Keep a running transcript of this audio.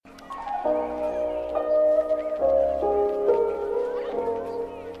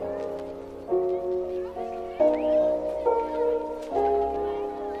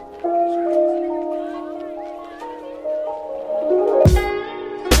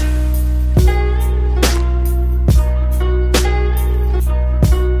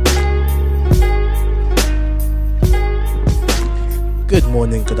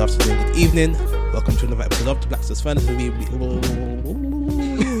morning, good afternoon, good evening. Welcome to another episode of the Blacksters Furnace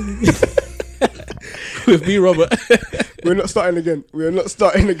with me, Robert. We're not starting again.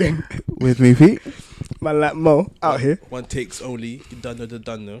 With me, Pete. Man like Mo out here. One takes only. You done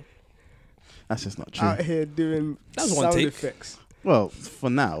know. That's just not true. Out here doing That was one sound take. effects. Well, for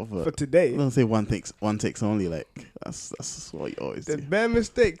now, but For today. I don't say one takes only. Like that's what you always There's do. bare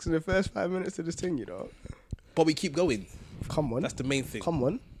mistakes in the first 5 minutes of this thing, you know. But we keep going. Come on. That's the main thing. Come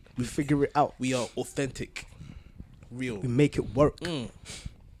on. We figure it out. We are authentic. Real. We make it work.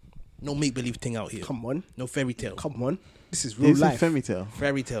 No make-believe thing out here. Come on. No fairy tale. Come on. This is Did real you say life. fairy tale?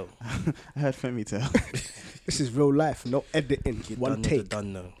 Fairy tale. I heard fairy tale. This is real life. No editing. You One done know, take.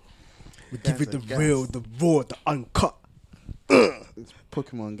 done know. We give it the Gas. real, the raw, the uncut. It's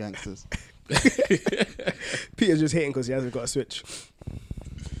Pokemon gangsters. Peter's just hating because he hasn't got a Switch.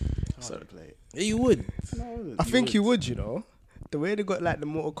 Sorry, play it. Yeah, you would. No, I wouldn't. I think you would, you know. The way they got like the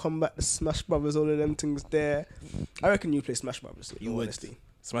Mortal Kombat, the Smash Brothers, all of them things there. I reckon you play Smash Brothers. You would.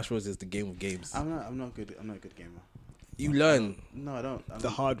 Smash Bros is the game of games. I'm not good. I'm not a good gamer. You learn. No, I don't. The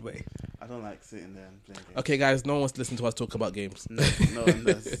hard way. I don't like sitting there and playing games. Okay, guys, no one wants to listen to us talk about games. No.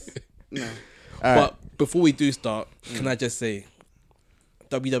 No. All right. But before we do start, can I just say,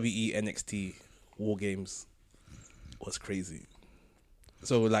 WWE NXT War Games was crazy.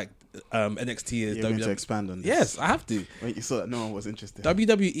 So like, NXT is You're going to WWE. expand on this. Yes, I have to. Wait, you saw that no one was interested.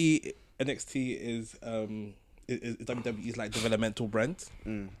 WWE NXT is WWE's like developmental brand.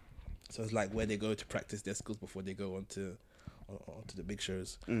 So it's like where they go to practice their skills before they go onto the big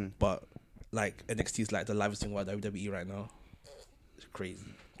shows. But like NXT is like the livest thing about WWE right now. It's crazy.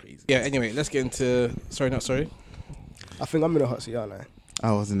 Yeah. Anyway, let's get into sorry, not sorry. I think I'm in a hot seat, aren't I?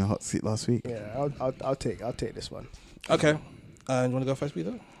 I was in the hot seat last week. Yeah, I'll take this one. Okay. You want to go first,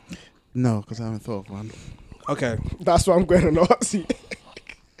 Peter? No, because I haven't thought of one. Okay. That's why I'm going on the hot seat.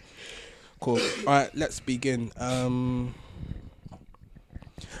 Cool. All right, let's begin.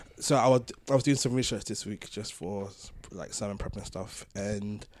 So I was doing some research this week just for like sermon prep and stuff,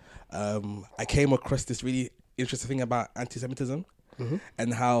 and I came across this really interesting thing about anti-Semitism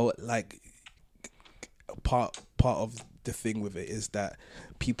and how like part of the thing with it is that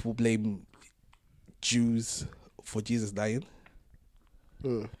people blame Jews for Jesus dying,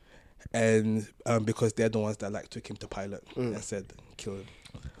 and because they're the ones that like took him to Pilate and said kill him.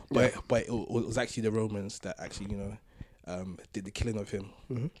 But it was actually the Romans that actually, did the killing of him.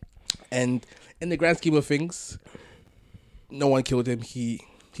 And in the grand scheme of things, no one killed him. He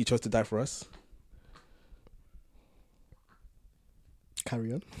chose to die for us.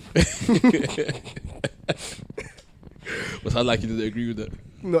 Carry on. Was I likely to agree with that?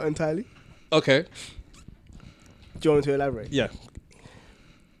 Not entirely. Okay. Do you want me to elaborate? Yeah.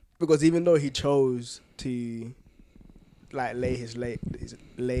 Because even though he chose to like lay his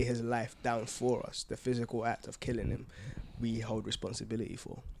life down for us, the physical act of killing him, we hold responsibility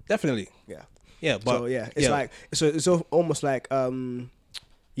for. Definitely. Yeah. Yeah, but So yeah, it's like it's almost like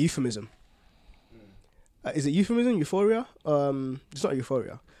euphemism. Is it euphemism? Euphoria? It's not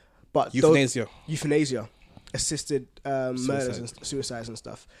euphoria, but euthanasia, assisted murders and suicides and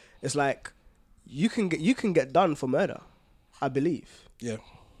stuff. It's like you can get done for murder, I believe. Yeah.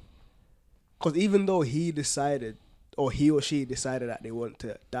 Because even though he decided, or he or she decided that they want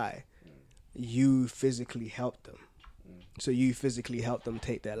to die, you physically helped them. So you physically helped them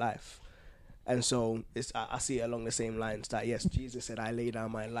take their life. And so I see it along the same lines that, yes, Jesus said, I lay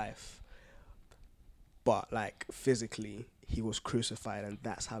down my life. But like physically, he was crucified, and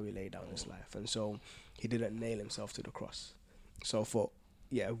that's how he laid down his life. And so he didn't nail himself to the cross. So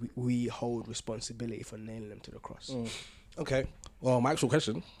we hold responsibility for nailing him to the cross. Okay. Well, my actual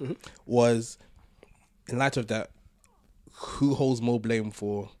question was, in light of that, who holds more blame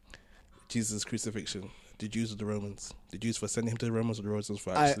for Jesus' crucifixion? The Jews or the Romans? The Jews for sending him to the Romans, or the Romans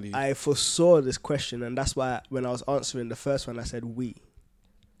for actually... I foresaw this question, and that's why when I was answering the first one, I said we.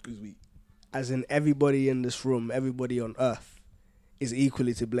 Who's we? As in everybody in this room, everybody on earth is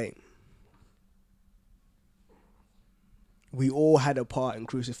equally to blame. We all had a part in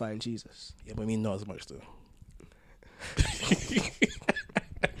crucifying Jesus. Yeah, but I mean not as much though.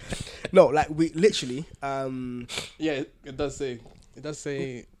 No, like we literally... yeah, it does say...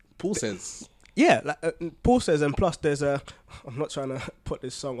 Paul says... Yeah, like Paul says, and plus there's a... I'm not trying to put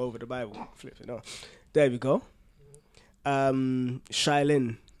this song over the Bible. Flip it, no. There we go.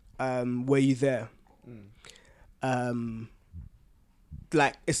 Shailin, were you there?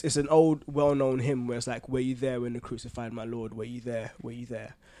 Like it's an old, well-known hymn where it's like, were you there when they crucified my Lord? Were you there? Were you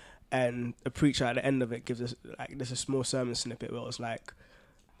there? And the preacher at the end of it gives us like there's a small sermon snippet where it's like,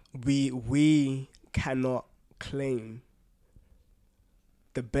 we cannot claim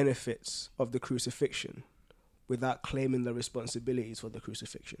the benefits of the crucifixion without claiming the responsibilities for the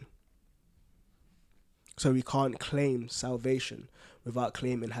crucifixion. So we can't claim salvation without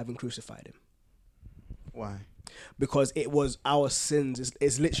claiming having crucified him. Why? Because it was our sins.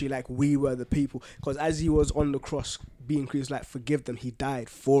 It's literally like we were the people. Because as he was on the cross being crucified, like, forgive them, he died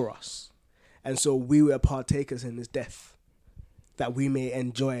for us. And so we were partakers in his death, that we may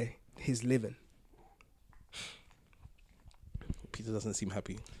enjoy his living. Peter doesn't seem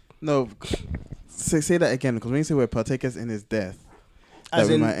happy. No, say that again, because when you say we're partakers in his death, As that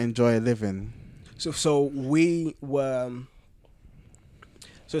we in- might enjoy living. So we were.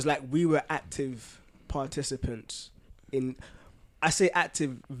 So it's like we were active participants in. I say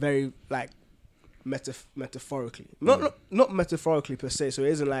active very like metaphorically, not metaphorically per se. So it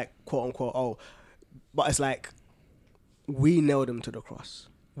isn't like quote unquote but it's like we nailed him to the cross.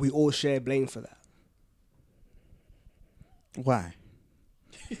 We all share blame for that. Why?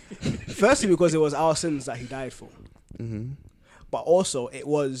 Firstly, because it was our sins that he died for. Mm-hmm. But also, it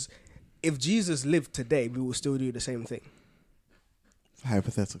was, if Jesus lived today, we will still do the same thing.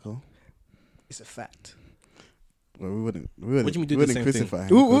 Hypothetical. It's a fact. Well, we wouldn't. What do you mean do we the wouldn't same thing? crucify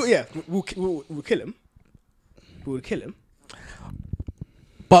him. We'll kill him. We would kill him.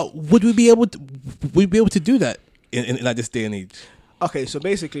 But would we be able to do that in like this day and age? Okay, so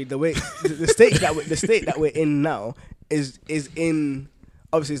basically, the way the state that we're in now is in,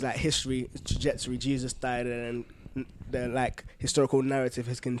 obviously it's like history trajectory. Jesus died, and the like historical narrative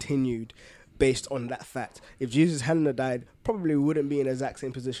has continued based on that fact. If Jesus hadn't have died, probably we wouldn't be in the exact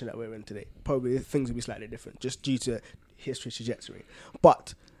same position that we're in today. Probably things would be slightly different, just due to history trajectory.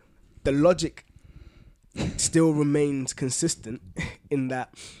 But the logic still remains consistent in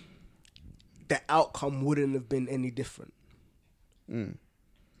that the outcome wouldn't have been any different.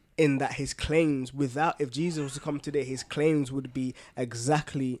 In that his claims, if Jesus was to come today, his claims would be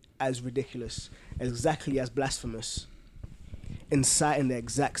exactly as ridiculous, exactly as blasphemous, inciting the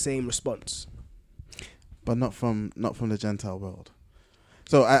exact same response. But not from the Gentile world.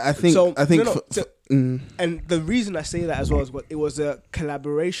 So I think. And the reason I say that as well is it was a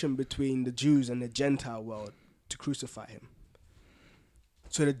collaboration between the Jews and the Gentile world to crucify him.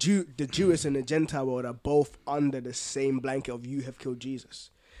 So the Jewish and the Gentile world are both under the same blanket of you have killed Jesus.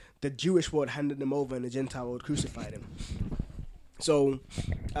 The Jewish world handed him over and the Gentile world crucified him. So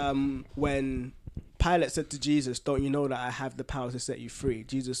when Pilate said to Jesus, "Don't you know that I have the power to set you free?"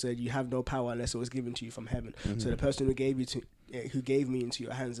 Jesus said, "You have no power unless it was given to you from heaven." Mm-hmm. So the person who gave me into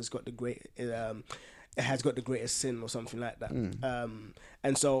your hands has got the greatest sin or something like that.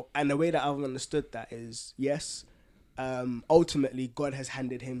 And the way that I've understood that is, yes, ultimately God has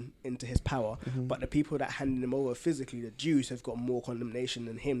handed him into his power, but the people that handed him over physically, the Jews, have got more condemnation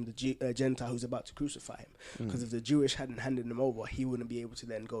than him, the Gentile who's about to crucify him. Because if the Jewish hadn't handed him over, he wouldn't be able to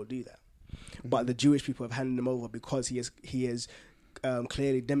then go do that. But the Jewish people have handed him over because he has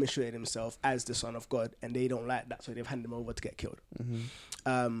clearly demonstrated himself as the Son of God, and they don't like that, so they've handed him over to get killed.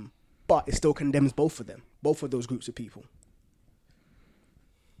 But it still condemns both of them, both of those groups of people.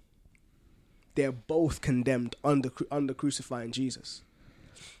 They're both condemned under crucifying Jesus.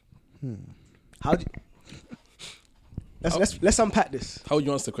 How do let's unpack this. How would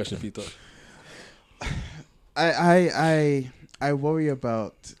you answer the question, Peter? I worry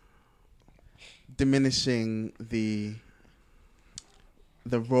about diminishing the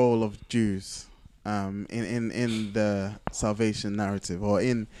role of Jews in the salvation narrative, or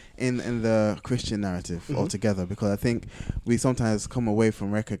in the Christian narrative altogether, because I think we sometimes come away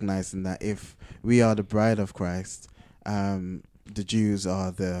from recognizing that if we are the bride of Christ, the Jews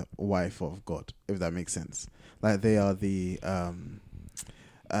are the wife of God, if that makes sense. Like they are the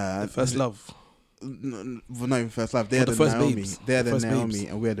first love. Not even first love. They're the first Naomi. babes. They're the Naomi,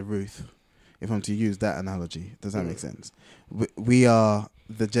 babes. and we're the Ruth. If I'm to use that analogy, does that make sense? We are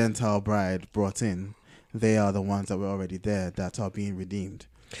the Gentile bride brought in. They are the ones that were already there that are being redeemed.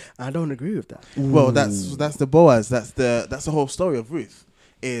 I don't agree with that. Well, that's the Boaz. That's the whole story of Ruth.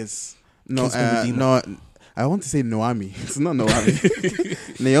 Is no. I want to say Noami. It's not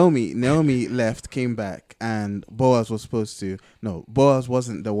Noami. Naomi left, came back, and Boaz was supposed to. No, Boaz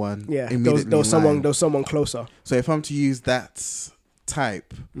wasn't the one. Yeah, immediately there was someone closer. So if I'm to use that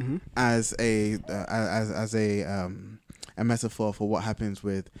type as a metaphor for what happens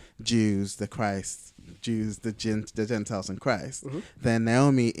with Jews, the Gentiles and Christ, then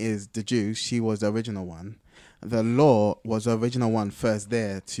Naomi is the Jew. She was the original one. The law was the original one first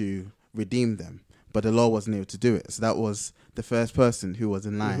there to redeem them, but the law wasn't able to do it. So that was the first person who was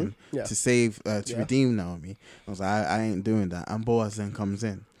in line to save, redeem Naomi. I was like, I ain't doing that. And Boaz then comes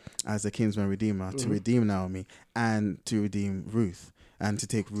in as the kinsman redeemer to redeem Naomi and to redeem Ruth. and to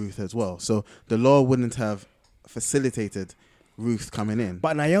take Ruth as well. So the law wouldn't have facilitated Ruth coming in.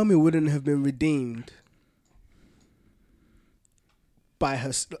 But Naomi wouldn't have been redeemed by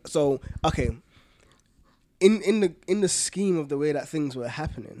her. So okay, in the scheme of the way that things were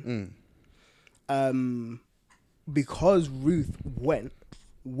happening, because Ruth went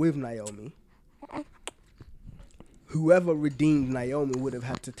with Naomi, whoever redeemed Naomi would have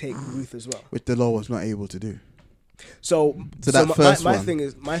had to take Ruth as well, which the law was not able to do. So that first my one. thing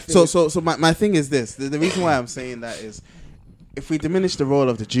is my thing is this. The reason why I'm saying that is, if we diminish the role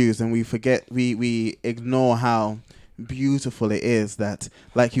of the Jews and we ignore how beautiful it is that,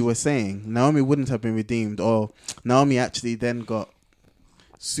 like you were saying, Naomi wouldn't have been redeemed, or Naomi actually then got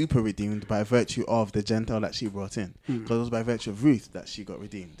super redeemed by virtue of the Gentile that she brought in, because it was by virtue of Ruth that she got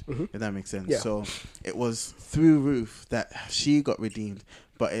redeemed. If that makes sense. Yeah. So it was through Ruth that she got redeemed,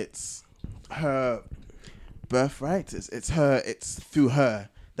 but it's her birthright. It's through her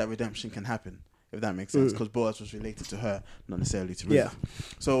that redemption can happen, if that makes sense, because Boaz was related to her, not necessarily to Ruth. Yeah.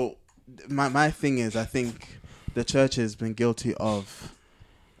 So my thing is, I think the church has been guilty of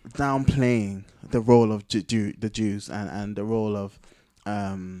downplaying the role of the Jews and the role of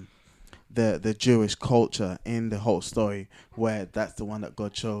the Jewish culture in the whole story, where that's the one that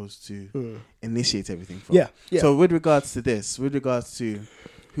God chose to initiate everything from. Yeah. So with regards to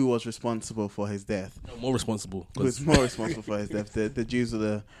who was responsible for his death, More responsible. who was more responsible for his death, the Jews or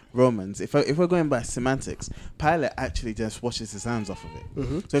the Romans? If we're going by semantics, Pilate actually just washes his hands off of it.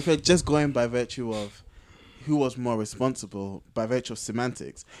 So if we're just going by virtue of who was more responsible, by virtue of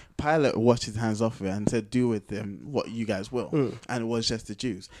semantics, Pilate washed his hands off of it and said, do with them what you guys will. And it was just the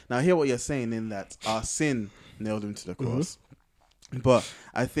Jews. Now, I hear what you're saying in that our sin nailed him to the cross. But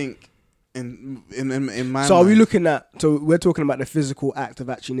I think in my So mind, are we looking at? So we're talking about the physical act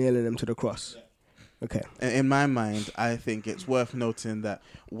of actually nailing them to the cross. Okay. in my mind, I think it's worth noting that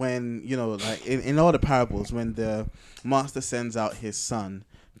when, like in all the parables, when the master sends out his son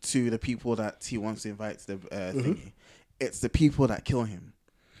to the people that he wants to invite to the thingy, it's the people that kill him,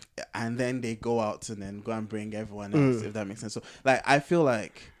 and then they go out and then go and bring everyone else, if that makes sense. So, like, I feel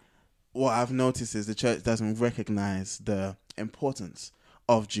like what I've noticed is the church doesn't recognize the importance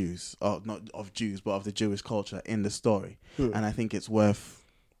of Jews, or not of Jews, but of the Jewish culture in the story, and I think it's worth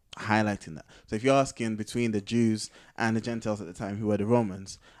highlighting that. So if you're asking between the Jews and the Gentiles at the time, who were the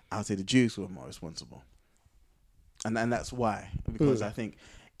Romans, I would say the Jews were more responsible, and that's why, because I think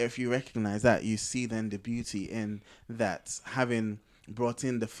if you recognize that, you see then the beauty in that, having brought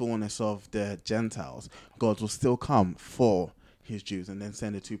in the fullness of the Gentiles, God will still come for his Jews and then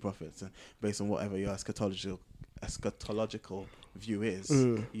send the two prophets, and based on whatever your eschatological view is,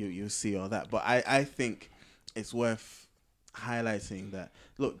 you see all that. But I think it's worth highlighting that,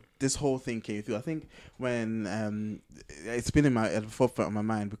 look, this whole thing came through. I think when it's been at the forefront of my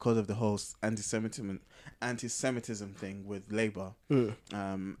mind because of the whole anti-Semitism thing with Labour,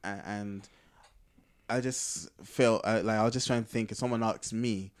 and I just felt like I was just trying to think, if someone asks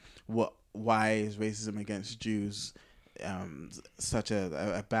me why is racism against Jews such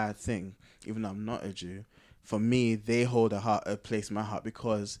a bad thing, even though I'm not a Jew, for me they hold a place in my heart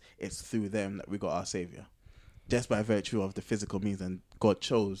because it's through them that we got our Savior, just by virtue of the physical means, and God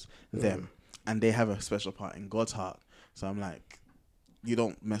chose them, and they have a special part in God's heart. So I'm like, you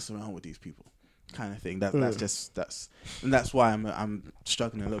don't mess around with these people, kind of thing. That's why I'm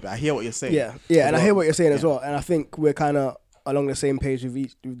struggling a little bit. I hear what you're saying. And I hear what you're saying as well. And I think we're kind of along the same page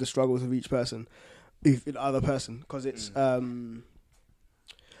with the struggles of each person, the other person, because it's because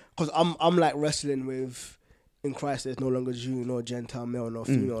I'm like wrestling with, in Christ there's no longer Jew nor Gentile, male nor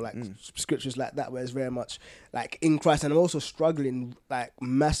female, scriptures like that, where it's very much like in Christ. And I'm also struggling like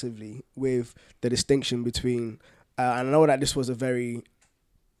massively with the distinction between and I know that this was a very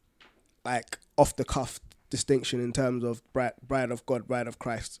like off the cuff distinction in terms of bride of God, bride of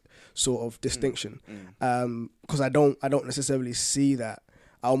Christ sort of distinction, because I don't necessarily see that.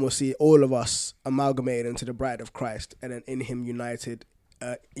 I almost see all of us amalgamated into the bride of Christ, and then in him united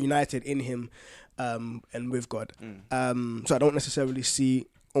in him and with God. So I don't necessarily see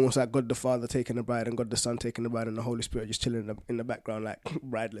almost like God the Father taking the bride and God the Son taking the bride and the Holy Spirit just chilling in the background like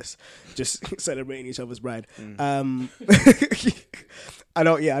brideless, just celebrating each other's bride. I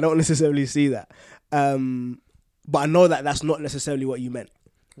don't necessarily see that. But I know that that's not necessarily what you meant.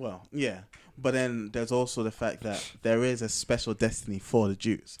 Well, yeah. But then there's also the fact that there is a special destiny for the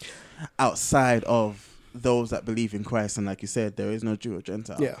Jews outside of those that believe in Christ. And like you said, there is no Jew or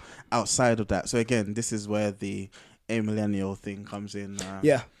Gentile outside of that. So again, this is where the amillennial thing comes in.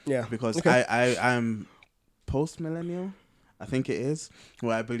 Because okay. I'm post-millennial. I think it is,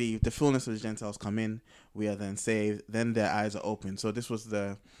 where I believe the fullness of the Gentiles come in, we are then saved, then their eyes are open. So this was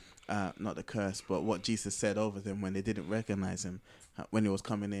the, not the curse, but what Jesus said over them when they didn't recognize him, when he was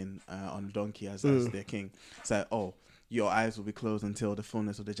coming in on the donkey as their king. Said, your eyes will be closed until the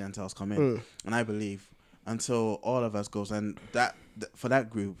fullness of the Gentiles come in. And I believe until all of us goes, and that for that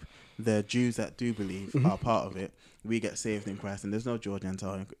group, the Jews that do believe are part of it, we get saved in Christ, and there's no Jew or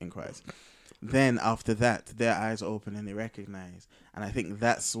Gentile in Christ. Then after that, their eyes open and they recognize. And I think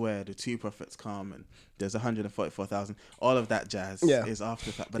that's where the two prophets come, and there's 144,000. All of that jazz is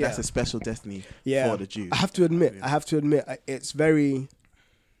after that. But that's a special destiny for the Jews. I have to admit, it's very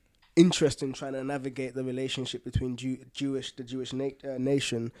interesting trying to navigate the relationship between the Jewish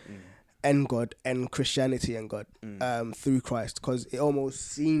nation and God, and Christianity and God through Christ, because it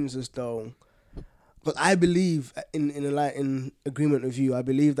almost seems as though, but I believe in agreement with you, I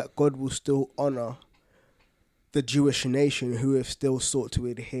believe that God will still honor the Jewish nation who have still sought to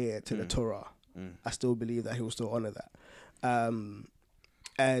adhere to the Torah. I still believe that he will still honor that.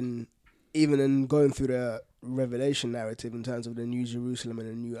 And even in going through the Revelation narrative in terms of the New Jerusalem and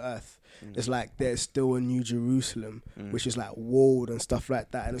the New Earth, it's like there's still a New Jerusalem, which is like walled and stuff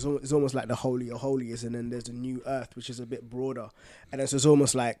like that. And it's almost like the Holy of Holies, and then there's the New Earth, which is a bit broader. And it's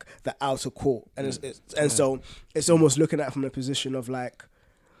almost like the outer court. And so it's almost looking at it from the position of like,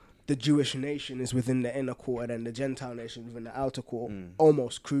 the Jewish nation is within the inner court, and then the Gentile nation within the outer court,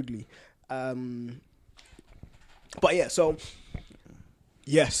 almost crudely. But yeah, so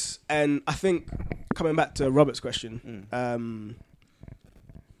yes, and I think coming back to Robert's question,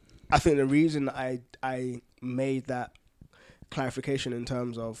 I think the reason I made that clarification in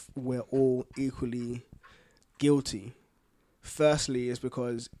terms of we're all equally guilty, firstly, is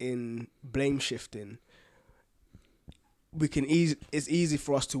because in blame shifting, it's easy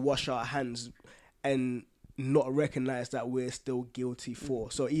for us to wash our hands and not recognize that we're still guilty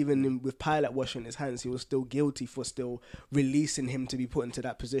for. So even with Pilate washing his hands, he was still guilty for still releasing him to be put into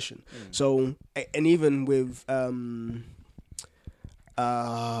that position. So, and even with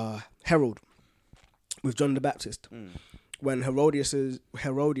Herod, with John the Baptist, when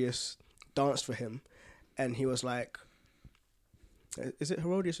Herodias danced for him, and he was like, is it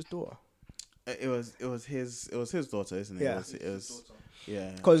Herodias' daughter? It was his daughter, isn't it? Yeah. It was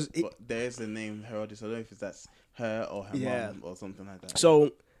yeah. Because there is the name Herodias. I don't know if that's her or her mom or something like that.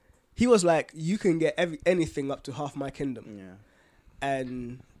 So he was like, you can get anything up to half my kingdom. Yeah.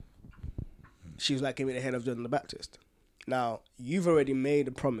 And she was like, give me the head of John the Baptist. Now, you've already made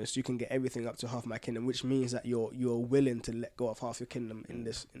a promise, you can get everything up to half my kingdom, which means that you're willing to let go of half your kingdom in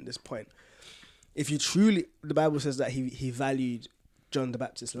this point. If you truly, the Bible says that he valued John the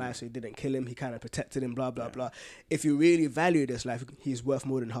Baptist's life, so he didn't kill him, he kind of protected him, blah, blah, blah. If you really value this life, he's worth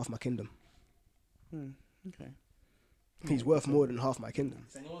more than half my kingdom. Okay. He's worth more than half my kingdom.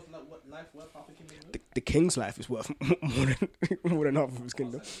 So what's life worth half a kingdom? The king's life is worth more than half of his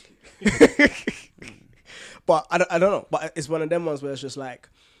kingdom. But I don't know. But it's one of them ones where it's just like,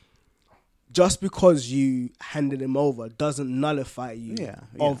 just because you handed him over doesn't nullify you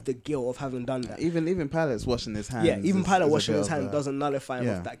of the guilt of having done that. Even Pilate's washing his hands. Yeah, even Pilate washing his hands doesn't nullify him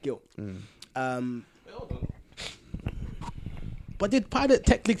of that guilt. But did Pilate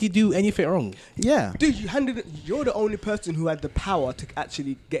technically do anything wrong? Yeah. Dude, you're the only person who had the power to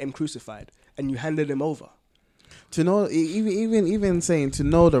actually get him crucified, and you handed him over. To know, even saying to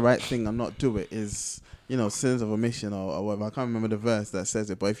know the right thing and not do it is, sins of omission or whatever. I can't remember the verse that says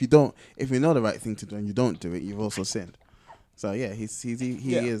it, but if you know the right thing to do and you don't do it, you've also sinned. So yeah, he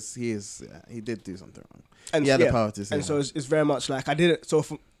did do something wrong. And he had the power to sin. And so it's very much like I did it. So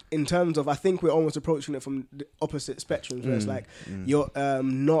in terms of, I think we're almost approaching it from the opposite spectrums, where it's like you're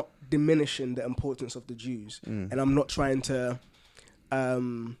not diminishing the importance of the Jews, and I'm not trying to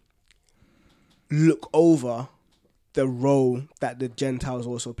look over the role that the Gentiles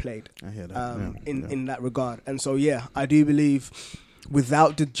also played. I hear that. In that regard. And so, I do believe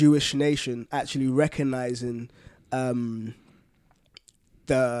without the Jewish nation actually recognizing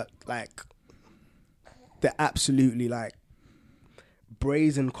the absolutely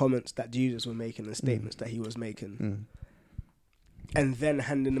brazen comments that Jesus was making and statements that he was making, and then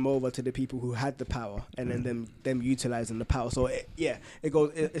handing them over to the people who had the power, and then them utilizing the power. So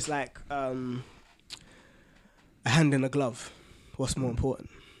it's like a hand in a glove. What's more important?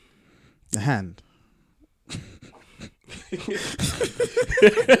 The hand.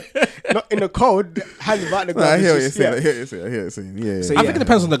 Not in the cold. Hand about the glove. I hear what you're saying. I hear what you're saying. Yeah. So I think it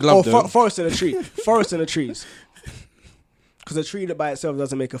depends on the glove. Or forest and a tree. Forest and the trees. Because a tree that by itself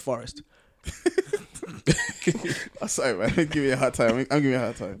doesn't make a forest. Oh, sorry, man. Give me a hard time. I'm giving you a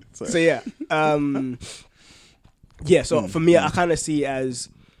hard time. Sorry. So Yeah, so for me, I kind of see it as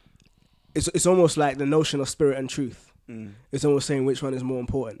it's almost like the notion of spirit and truth. It's almost saying which one is more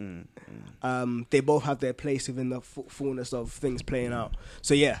important. They both have their place within the fullness of things playing out.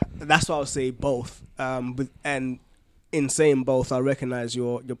 So yeah, that's why I would say both. And in saying both, I recognize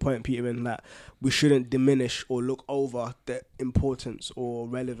your point, Peter, in that we shouldn't diminish or look over the importance or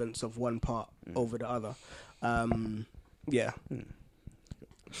relevance of one part over the other. Yeah.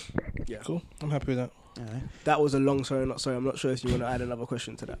 Cool. I'm happy with that. Right. That was a long story. I'm not sure if you want to add another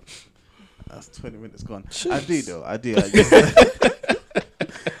question to that. That's 20 minutes gone. Jeez. I do though. I do.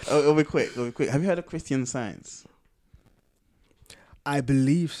 It'll be quick. Have you heard of Christian Science? I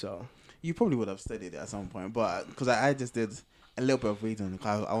believe so. You probably would have studied it at some point, but because I just did a little bit of reading,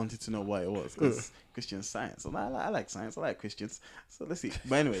 I wanted to know what it was. Because Christian Science, and I like science. I like Christians. So let's see.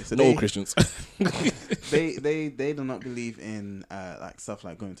 But anyway, so No Christians. they do not believe in like stuff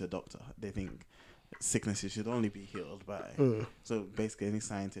like going to a doctor. They think sicknesses should only be healed by. So basically, any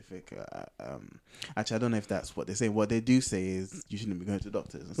scientific. Actually, I don't know if that's what they say. What they do say is you shouldn't be going to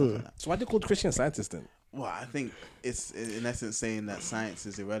doctors and stuff like that. So why are they called Christian Scientists then? Well, I think it's in essence saying that science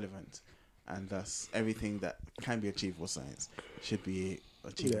is irrelevant, and thus everything that can be achieved with science should be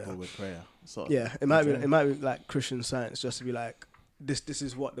achievable with prayer. It might be like Christian Science, just to be like this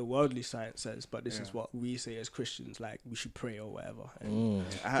is what the worldly science says, but this is what we say as Christians, like we should pray or whatever.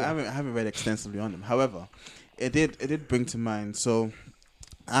 I haven't read extensively on them. However, it did bring to mind. So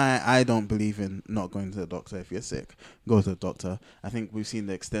I don't believe in not going to the doctor. If you're sick, go to the doctor. I think we've seen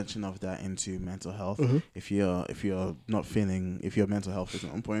the extension of that into mental health. If you're not feeling, if your mental health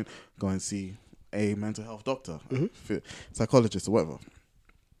isn't on point, go and see a mental health doctor, psychologist or whatever.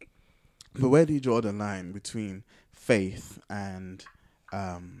 But where do you draw the line between faith and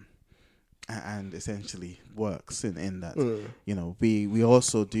essentially works in that? You know, we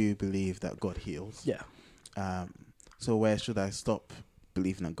also do believe that God heals. Yeah. So where should I stop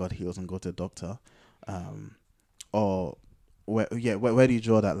believing that God heals and go to a doctor? Or where do you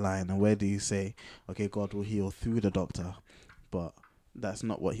draw that line, and where do you say, okay, God will heal through the doctor, but that's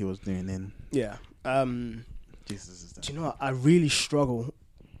not what he was doing in Jesus' time? Do you know what? I really struggle,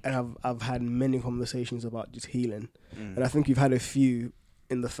 and I've had many conversations about just healing, and I think you've had a few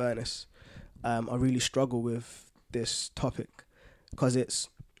in the furnace. I really struggle with this topic because it's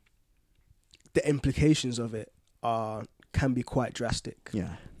the implications of it can be quite drastic.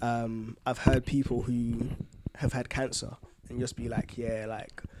 Yeah. I've heard people who have had cancer and just be like,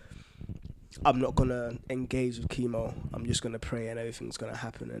 I'm not gonna engage with chemo. I'm just gonna pray and everything's gonna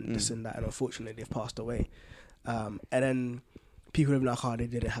happen and this and that. And unfortunately, they've passed away. And then people are like, "Oh, they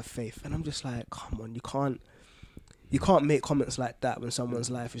didn't have faith," and I'm just like, "Come on, you can't make comments like that when someone's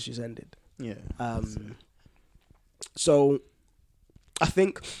life is just ended." Yeah. So I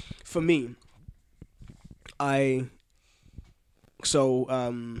think for me, one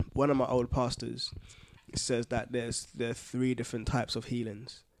of my old pastors says that there are three different types of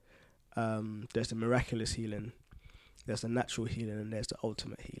healings. There's the miraculous healing, there's the natural healing, and there's the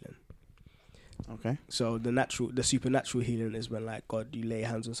ultimate healing. Okay. So the supernatural healing is when, like, God, you lay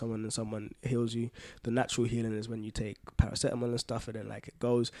hands on someone and someone heals you. The natural healing is when you take paracetamol and stuff and then like it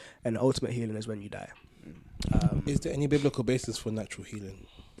goes. And the ultimate healing is when you die. Is there any biblical basis for natural healing?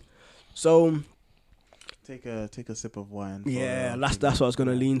 So take a sip of wine. Yeah, that's what I was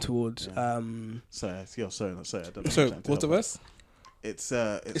gonna lean towards. Yeah. Sorry. I don't know. So what's the verse? It's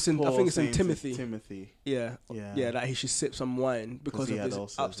in, I Paul think it's in saying to Timothy. Timothy. Yeah, that he should sip some wine because of his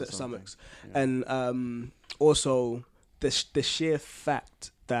upset stomachs, and also the sheer fact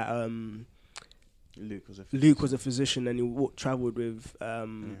that Luke was a physician and he travelled with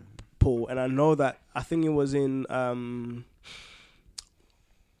Paul, and I know that I think it was in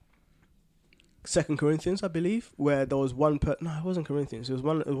 2 Corinthians, I believe, where there was one no, it wasn't Corinthians. It was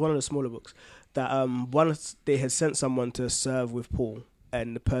one of the smaller books that they had sent someone to serve with Paul,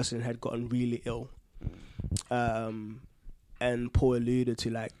 and the person had gotten really ill, and Paul alluded to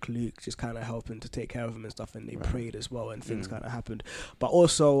like Luke just kind of helping to take care of him and stuff, and they prayed as well, and things kind of happened. But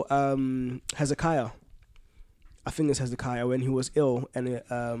also Hezekiah. I think it's Hezekiah, when he was ill, and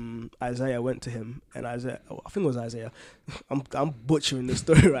Isaiah went to him, and I think it was Isaiah. I'm butchering the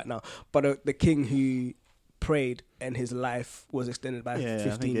story right now, but the king who prayed and his life was extended by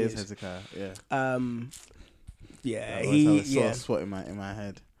 15 I think years. It is Hezekiah. Yeah. Spot in my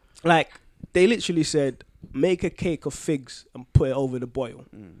head. Like, they literally said, make a cake of figs and put it over the boil.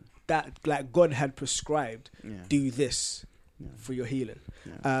 That, like, God had prescribed, do this for your healing.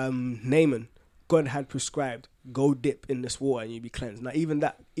 Naaman, God had prescribed, go dip in this water and you'll be cleansed. Now, even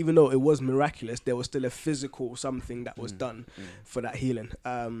though it was miraculous, there was still a physical something that was done for that healing.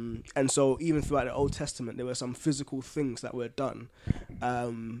 And so even throughout the Old Testament, there were some physical things that were done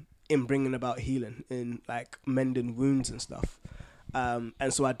in bringing about healing, in like mending wounds and stuff. And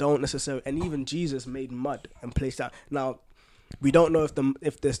so I don't necessarily, and even Jesus made mud and placed that. Now, we don't know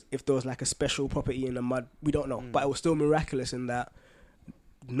if there was like a special property in the mud. We don't know, but it was still miraculous in that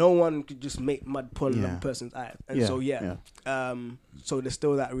no one could just make mud pull on a person's eye. And so there's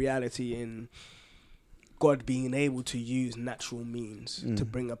still that reality in God being able to use natural means to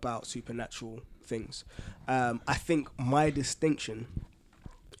bring about supernatural things. I think my distinction,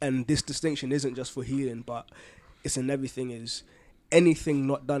 and this distinction isn't just for healing, but it's in everything, is anything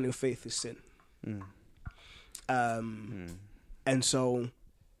not done in faith is sin. And so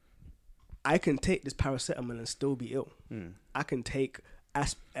I can take this paracetamol and still be ill. I can take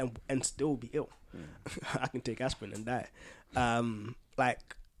aspirin and still be ill. I can take aspirin and die.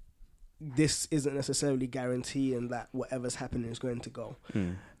 Like, this isn't necessarily guaranteeing that whatever's happening is going to go.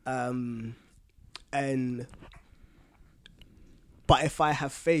 But if I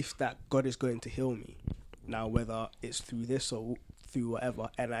have faith that God is going to heal me, now whether it's through this or through whatever,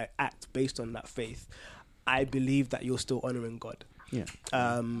 and I act based on that faith, I believe that you're still honoring God.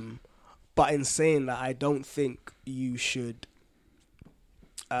 But in saying that, I don't think you should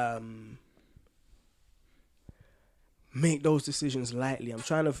make those decisions lightly. I'm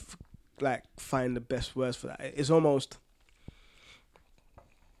trying to find the best words for that. It's almost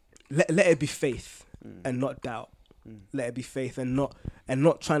let it be faith and not doubt. Let it be faith and not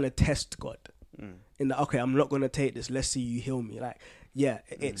trying to test God. In that, okay, I'm not going to take this. Let's see you heal me. Like,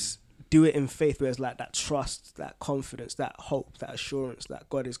 it's do it in faith, where it's like that trust, that confidence, that hope, that assurance that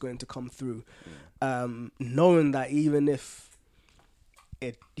God is going to come through. Knowing that even if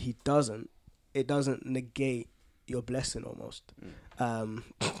He doesn't, it doesn't negate your blessing almost.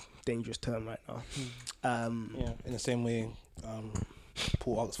 Dangerous term right now. In the same way,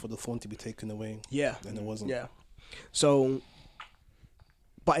 Paul asked for the thorn to be taken away. And it wasn't. So,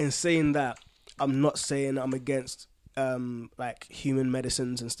 but in saying that, I'm not saying I'm against like human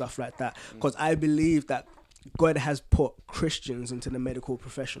medicines and stuff like that, because I believe that God has put Christians into the medical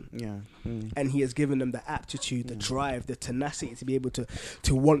profession, and He has given them the aptitude, the drive, the tenacity to be able to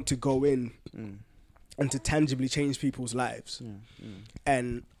want to go in and to tangibly change people's lives.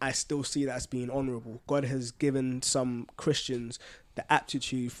 And I still see that as being honourable. God has given some Christians the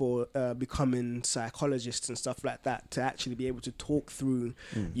aptitude for becoming psychologists and stuff like that, to actually be able to talk through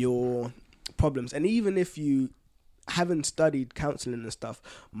your problems. And even if you haven't studied counselling and stuff,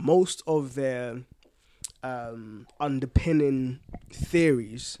 most of their underpinning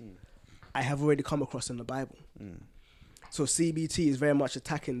theories I have already come across in the Bible. So CBT is very much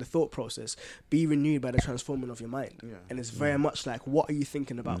attacking the thought process. Be renewed by the transforming of your mind. And it's very much like, what are you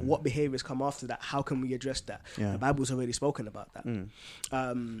thinking about? What behaviors come after that? How can we address that? The Bible's already spoken about that.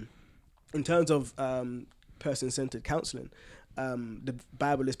 In terms of person-centered counselling, the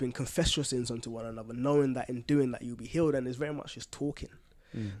Bible has been confess your sins unto one another, knowing that in doing that you'll be healed. And it's very much just talking.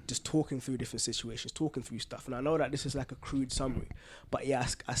 Just talking through different situations, talking through stuff. And I know that this is like a crude summary, but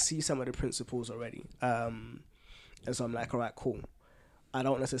I see some of the principles already. And so I'm like, all right, cool. I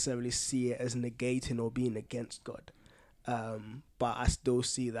don't necessarily see it as negating or being against God. But I still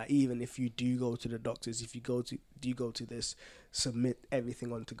see that even if you do go to the doctors, if you go to this, submit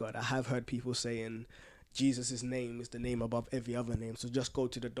everything onto God. I have heard people saying Jesus' name is the name above every other name. So just go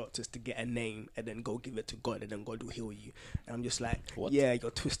to the doctors to get a name and then go give it to God, and then God will heal you. And I'm just like, what? Yeah,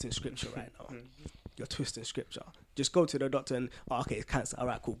 you're twisting scripture right now. You're twisting scripture. Just go to the doctor and, okay, it's cancer. All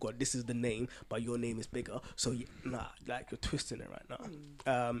right, cool, God, this is the name, but your name is bigger. So, you're twisting it right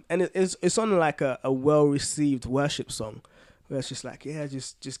now. And it's on like a well-received worship song where it's just like,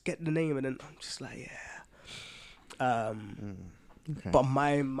 just get the name, and then I'm just like, Okay. But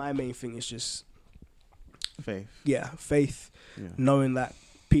my main thing is just faith. Faith, knowing that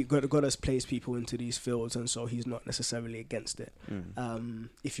God has placed people into these fields, and so He's not necessarily against it.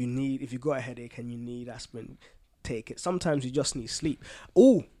 If you got a headache and you need aspirin, take it. Sometimes you just need sleep.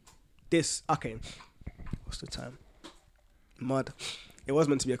 Okay. What's the time? Mud. It was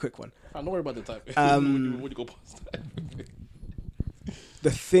meant to be a quick one. Don't worry about the time. Would you go past that? The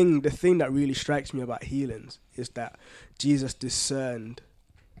thing that really strikes me about healings is that Jesus discerned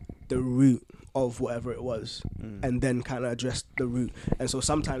the root of whatever it was, and then kind of addressed the root. And so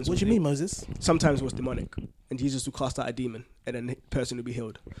sometimes, what do you mean, Moses? Sometimes it was demonic, and Jesus would cast out a demon, and then the person would be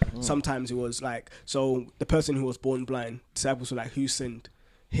healed. Sometimes it was like, so the person who was born blind, disciples were like, who sinned,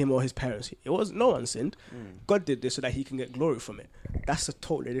 him or his parents? It was no one sinned. God did this so that He can get glory from it. That's a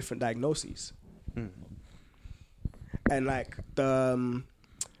totally different diagnosis. And like the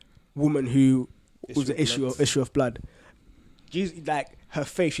woman who was the issue of blood. Jesus, like her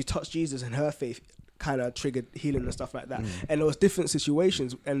faith, she touched Jesus, and her faith kind of triggered healing and stuff like that. And there was different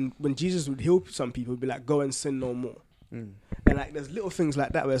situations, and when Jesus would heal some people, he'd be like, "Go and sin no more." And like there's little things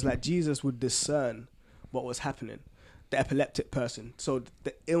like that where it's like Jesus would discern what was happening. The epileptic person, so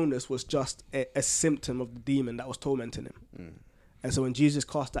the illness was just a symptom of the demon that was tormenting him. And so when Jesus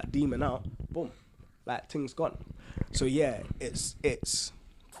cast that demon out, boom, like things gone. So yeah, it's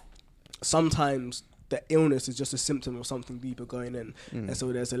sometimes the illness is just a symptom of something deeper going in. And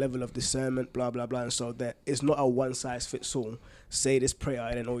so there's a level of discernment, blah, blah, blah. And so that it's not a one size fits all. Say this prayer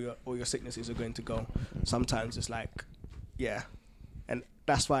and then all your sicknesses are going to go. Sometimes it's like, yeah. And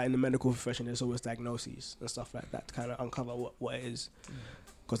that's why in the medical profession, there's always diagnoses and stuff like that to kind of uncover what it is.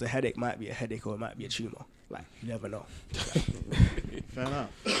 Because a headache might be a headache or it might be a tumor. Like, you never know. Fair enough.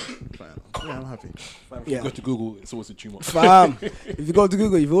 Yeah, I'm happy. If you go to Google, it's always a tumor. Fam, if you go to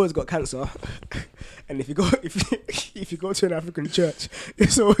Google, you've always got cancer. And if you go to an African church,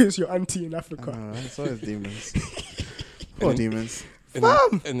 it's always your auntie in Africa. It's always demons. Poor demons.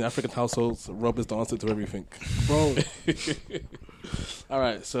 In African households, Rob is the answer to everything. Bro. All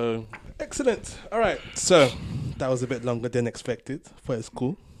right, so excellent. All right, so that was a bit longer than expected, but it's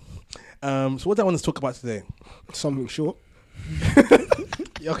cool. So what do I want to talk about today? Something short.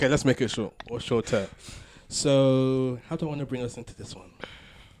 Okay, let's make it short or shorter. So how do I want to bring us into this one?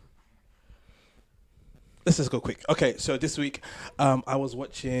 Let's just go quick. Okay, so this week I was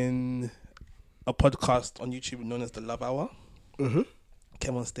watching a podcast on YouTube known as The Love Hour.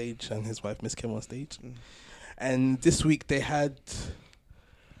 Came on stage and his wife Miss came on stage. And this week they had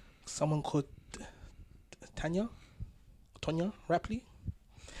someone called Tonya Rapley,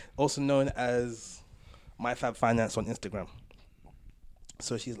 also known as My Fab Finance on Instagram.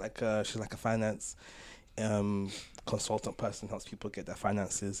 So she's like a finance consultant person, helps people get their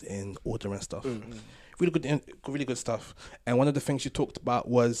finances in order and stuff. Really good stuff. And one of the things she talked about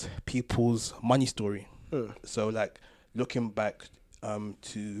was people's money story. So like looking back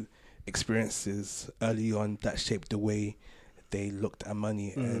to experiences early on that shaped the way they looked at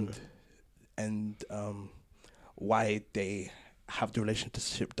money and why they have the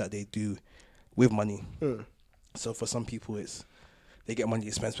relationship that they do with money. So for some people it's they get money,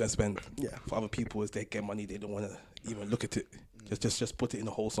 spend. Yeah. For other people it's they get money, they don't want to even look at it. Just put it in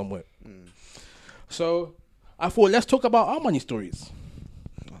a hole somewhere. So I thought let's talk about our money stories.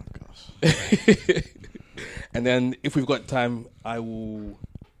 Oh gosh. And then if we've got time, I will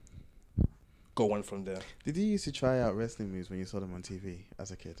go on from there. Did you used to try out wrestling moves when you saw them on TV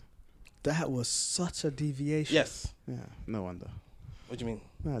as a kid? That was such a deviation. Yes. Yeah, no wonder. What do you mean?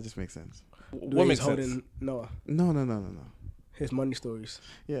 No, it just makes sense. What makes sense? Holding Noah. No. His money stories.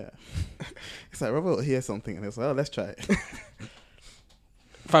 Yeah. It's like Robert will hear something and it's like, oh, let's try it.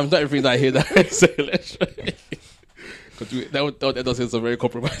 Fam, not everything that I hear that I say, let's try it. That does it's a very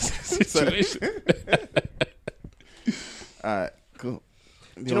compromising situation. Alright, cool.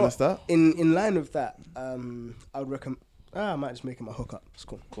 Do you want to start? In line with that, I would recommend. I might just make it my hookup. It's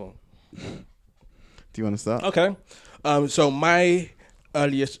cool. Do you want to start? Okay. So my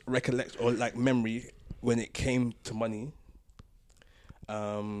earliest recollection or like memory when it came to money,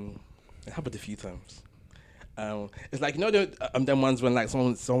 it happened a few times. It's like them ones when like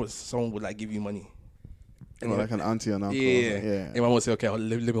someone would like give you money. Or like an auntie or an uncle. Yeah. And one would say, okay,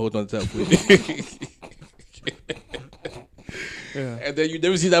 let me hold on to that for you. Yeah. And then you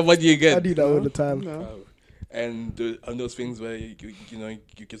never see that money again. I do that all the time. No. And those things where you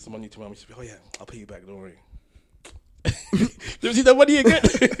give some money to mom, she's like, oh yeah, I'll pay you back, don't worry. Never see that money again.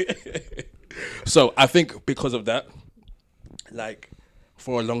 So I think because of that, like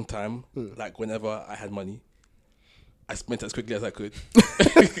for a long time, like whenever I had money, I spent as quickly as I could,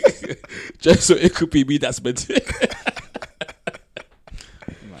 just so it could be me that spent it.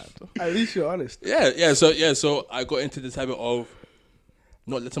 At least you're honest. Yeah. So I got into this habit of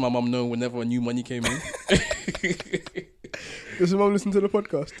not letting my mum know whenever a new money came in. Does your mum listen to the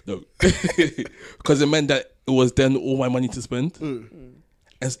podcast? No, because it meant that it was then all my money to spend,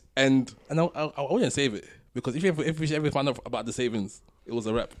 and I wouldn't save it because if we ever found out about the savings, it was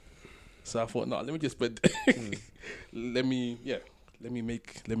a wrap. So I thought, no, let me just spend. Let me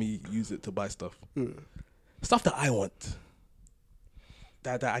use it to buy stuff, stuff that I want.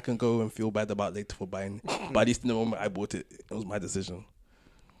 That I can go and feel bad about later for buying. But at least in the moment I bought it, it was my decision.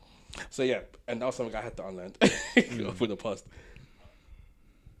 So yeah, and that was something I had to unlearn for the past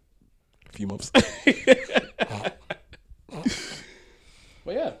few months.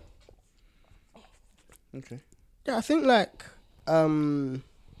 But yeah. Okay. Yeah, I think like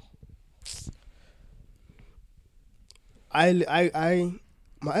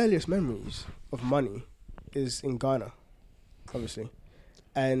my earliest memories of money is in Ghana, obviously,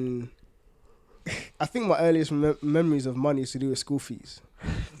 and I think my earliest memories of money is to do with school fees.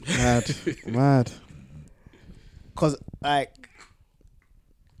 Mad. Cause like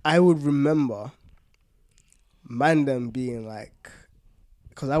I would remember them being like,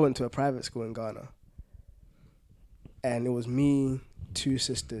 cause I went to a private school in Ghana, and it was me, 2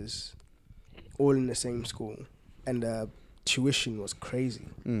 sisters, all in the same school, and the tuition was crazy,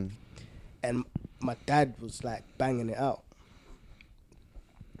 and my dad was like banging it out,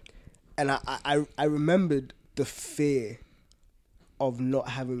 and I remembered the fear of not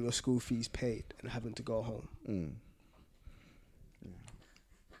having your school fees paid and having to go home.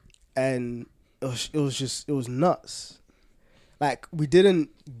 And it was nuts. Like, we didn't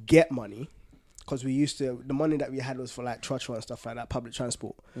get money because we used to, the money that we had was for like trotro and stuff like that, public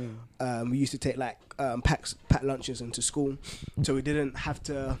transport. We used to take like packed lunches into school, so we didn't have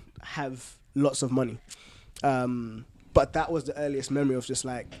to have lots of money. But that was the earliest memory of just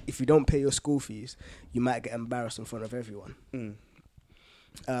like, if you don't pay your school fees, you might get embarrassed in front of everyone.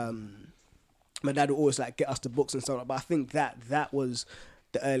 My dad would always like get us the books and stuff, but I think that was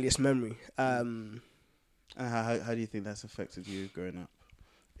the earliest memory. How do you think that's affected you growing up,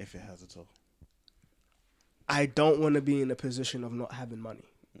 if it has at all? I don't want to be in a position of not having money.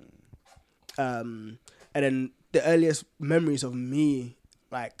 And then the earliest memories of me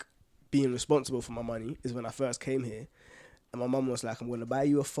like being responsible for my money is when I first came here, and my mum was like, "I'm going to buy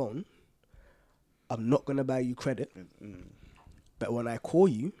you a phone. I'm not going to buy you credit. But when I call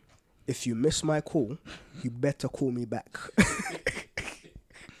you, if you miss my call, you better call me back."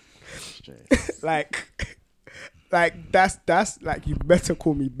 like that's like, you better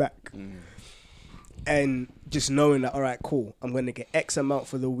call me back. And just knowing that, all right, cool, I'm going to get X amount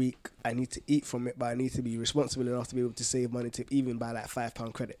for the week. I need to eat from it, but I need to be responsible enough to be able to save money to even buy like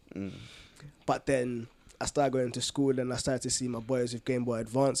 £5 credit. But then I started going to school, and I started to see my boys with Game Boy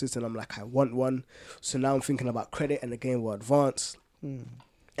Advances, and I'm like, I want one. So now I'm thinking about credit and the Game Boy Advance.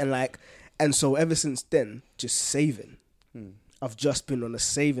 And so ever since then, just saving. I've just been on a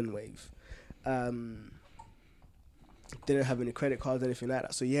saving wave. Didn't have any credit cards, anything like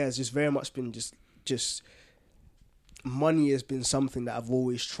that. So yeah, it's just very much been just money has been something that I've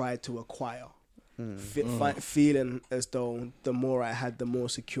always tried to acquire. Feeling as though the more I had, the more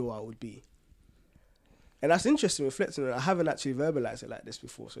secure I would be. And that's interesting reflecting on it. I haven't actually verbalized it like this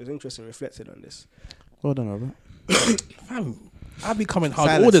before, so it's interesting reflecting on this. Well done, Robert. Fam, I be coming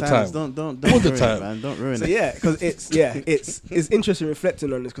hard all the time. Don't all the time, man. Don't ruin it. So yeah, because it's interesting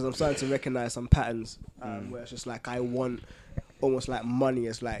reflecting on this, because I'm starting to recognize some patterns where it's just like, I want almost like money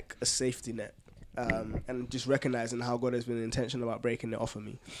as like a safety net, and just recognizing how God has been intentional about breaking it off of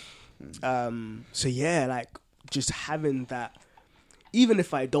me. So yeah, like just having that, even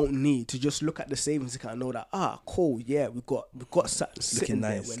if I don't need to, just look at the savings account and know that, cool, yeah, we've got something sitting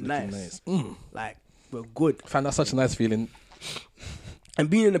there, we're nice. Like, we're good. Fam, that's such a nice feeling. And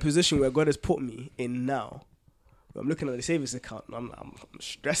being in a position where God has put me in now, I'm looking at the savings account and I'm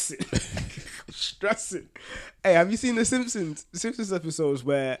stressing. Stressing. Hey, have you seen the Simpsons episodes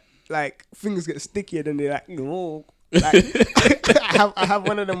where like things get stickier than they're like, like I have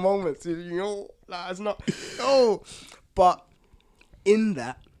one of the moments, like, it's not, but in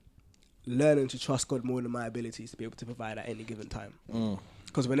that, learning to trust God more than my abilities to be able to provide at any given time.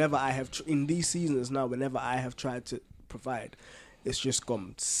 Because whenever I have, in these seasons now, whenever I have tried to provide, it's just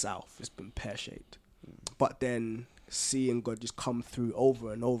gone south. It's been pear-shaped. But then seeing God just come through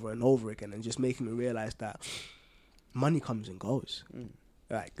over and over and over again, and just making me realize that money comes and goes.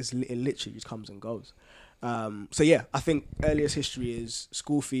 Like, it literally just comes and goes. So yeah, I think earliest history is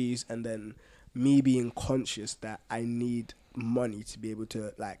school fees, and then me being conscious that I need money to be able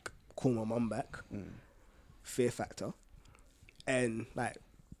to like call my mum back. Fear factor. And like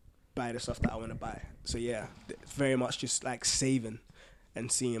buy the stuff that I want to buy. So yeah, it's very much just like saving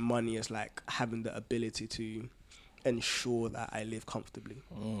and seeing money as like having the ability to ensure that I live comfortably.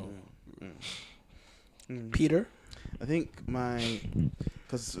 Peter? I think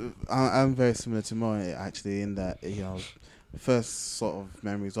because I'm very similar to Mo actually, in that, the first sort of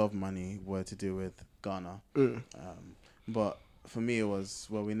memories of money were to do with Ghana. But for me, it was,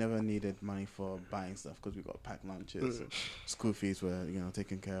 we never needed money for buying stuff because we got packed lunches. School fees were,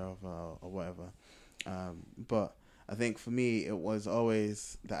 taken care of or whatever. But I think for me, it was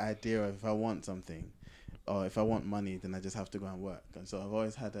always the idea of, if I want something or if I want money, then I just have to go and work. And so I've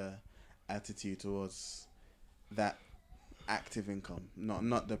always had a attitude towards that active income,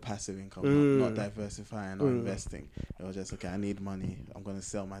 not the passive income, not diversifying or investing. It was just, okay, I need money. I'm going to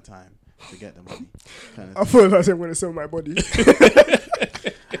sell my time to get the money. Kind I of thought I said I'm going to sell my body.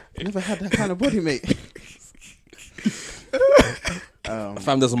 never had that kind of body, mate.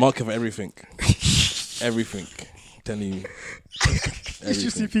 Fam, there's a market for everything. Everything. I'm telling you. You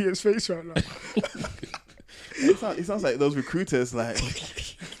should see Peter's face right now. It sounds like those recruiters, like.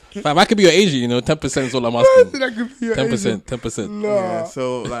 Fam, I could be your agent, you know. 10% is all I'm asking. That could be your 10%. agent. 10%. Nah. Yeah,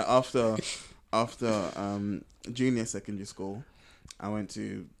 so like after junior secondary school, I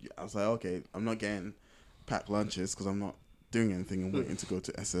was like, okay, I'm not getting packed lunches because I'm not doing anything and waiting to go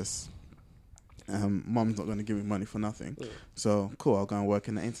to SS. Mom's not going to give me money for nothing. So cool, I'll go and work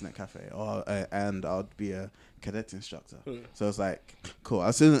in the internet cafe, and I'll be a cadet instructor. So it's like cool.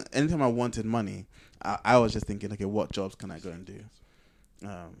 Anytime I wanted money, I was just thinking, okay, what jobs can I go and do?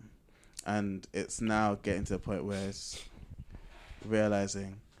 And it's now getting to the point where it's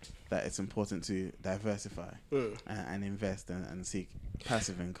realizing that it's important to diversify and invest and seek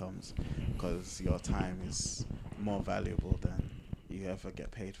passive incomes, because your time is more valuable than you ever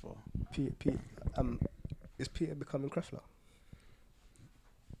get paid for. Is Peter becoming Krefler?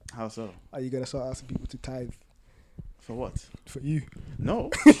 How so? Are you going to start asking people to tithe For what? for you? No.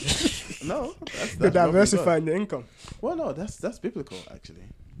 No. That's You're diversifying your income. Well, no, that's biblical, actually.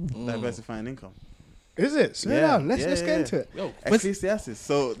 Diversifying income. Is it? Slow down. Let's get into it. Yo, Ecclesiastes.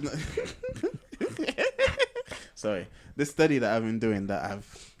 So, sorry. This study that I've been doing, that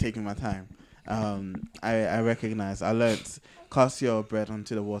I've taken my time, I recognize, I learnt, cast your bread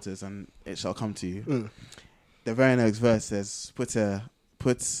onto the waters and it shall come to you. The very next verse says, put a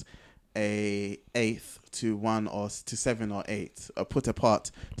eighth to 1 or to 7 or 8, or put a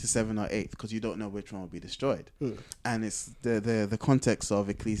part to 7 or 8, because you don't know which one will be destroyed. And it's the context of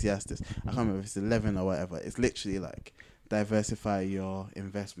Ecclesiastes. I can't remember if it's 11 or whatever. It's literally like diversify your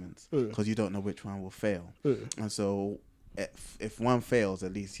investments, because you don't know which one will fail. And so if one fails,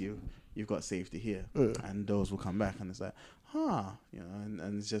 at least you've got safety here, and those will come back. And it's like,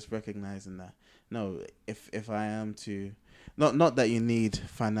 and it's just recognizing that, no, if I am to, not that you need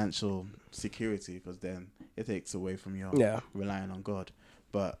financial security, because then it takes away from your relying on God.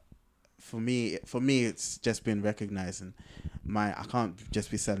 But for me, it's just been recognizing I can't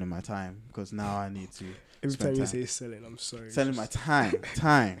just be selling my time, because now I need to. Every time you say selling, I'm sorry. Selling my time.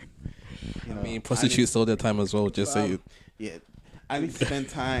 You know, I mean, prostitutes sell their time as well, just so you. Yeah, I need to spend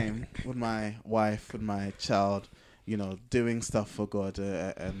time with my wife, with my child, doing stuff for God,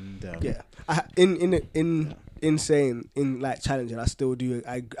 and in saying, in like challenging, I still do.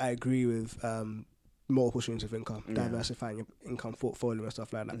 I agree with multiple streams of income, diversifying your income portfolio and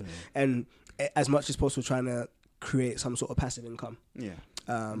stuff like that, and as much as possible, trying to create some sort of passive income.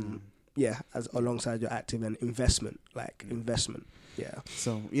 As alongside your active and investment.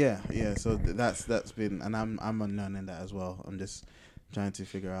 So So that's been, and I'm unlearning that as well. I'm just trying to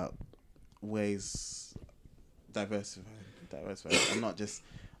figure out ways diversifying. I'm not just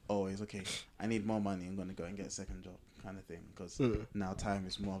always, okay, I need more money, I'm going to go and get a second job kind of thing, because now time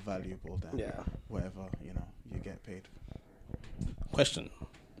is more valuable than whatever you get paid. Question.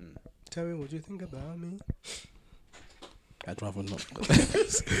 Tell me what you think about me. I'd rather not.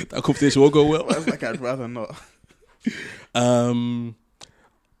 That conversation won't go well. It's like, I'd rather not. I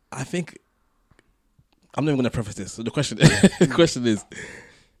think I'm not even going to preface this. So the question is,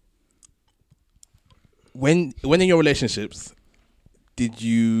 when in your relationships did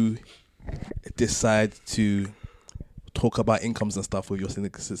you decide to talk about incomes and stuff with your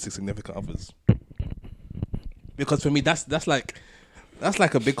significant others? Because for me, that's like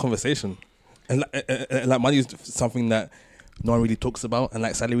a big conversation, and like money is something that no one really talks about, and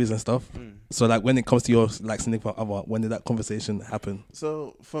like salaries and stuff. So like when it comes to your like significant other, when did that conversation happen?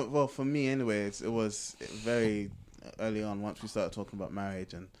 So for me anyways, it was very early on. Once we started talking about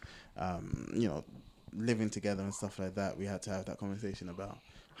marriage and living together and stuff like that, we had to have that conversation about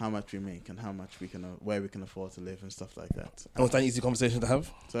how much we make and how much where we can afford to live and stuff like that. And was that an easy conversation to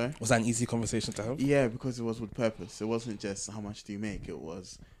have? Sorry? Was that an easy conversation to have? Yeah, because it was with purpose. It wasn't just how much do you make. It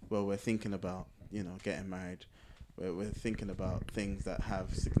was, well, we're thinking about getting married. We're thinking about things that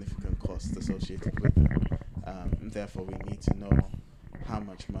have significant costs associated with it. Therefore, we need to know how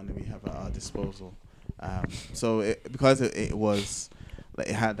much money we have at our disposal. Because it was, like,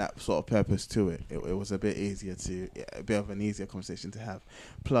 it had that sort of purpose to it. It was a bit of an easier conversation to have.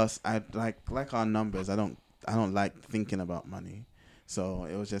 Plus, I like our numbers. I don't like thinking about money. So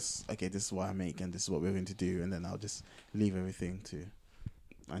it was just, okay, this is what I make and this is what we're going to do, and then I'll just leave everything to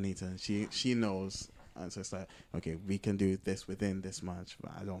Anita. She knows. And so it's like, okay, we can do this within this much,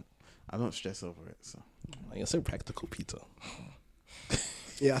 but I don't stress over it. So you're so practical, Peter.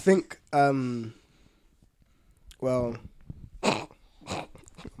 Yeah, I think.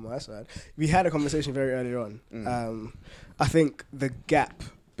 from my side. We had a conversation very early on. I think the gap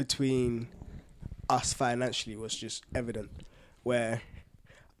between us financially was just evident. Where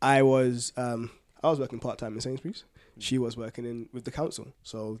I was working part-time in Sainsbury's. She was working with the council.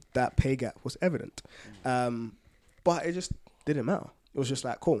 So that pay gap was evident. But it just didn't matter. It was just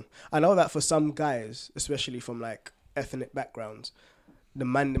like, cool. I know that for some guys, especially from like ethnic backgrounds, the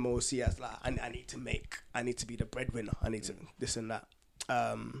man them will see as like, I need to be the breadwinner. I need to this and that.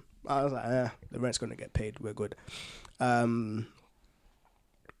 I was like, the rent's going to get paid. We're good. So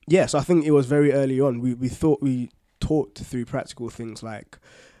I think it was very early on. We talked through practical things like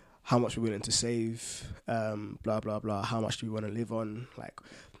how much we're willing to save, blah, blah, blah. How much do we want to live on? Like,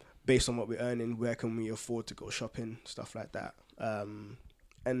 based on what we're earning, where can we afford to go shopping? Stuff like that. And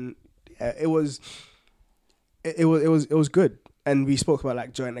it was good. And we spoke about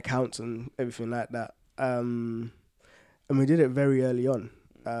like joint accounts and everything like that. And we did it very early on.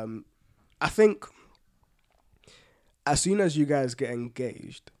 I think as soon as you guys get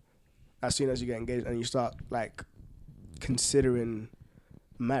engaged and you start like considering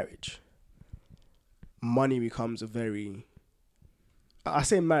marriage, money becomes I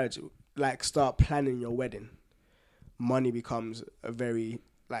say marriage, like start planning your wedding. Money becomes a very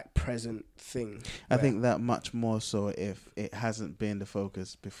like present thing. I think that much more so if it hasn't been the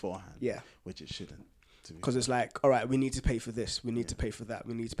focus beforehand. Yeah. Which it shouldn't. Because it's like, all right, we need to pay for this. We need to pay for that.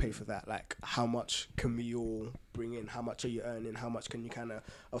 We need to pay for that. Like, how much can we all bring in? How much are you earning? How much can you kind of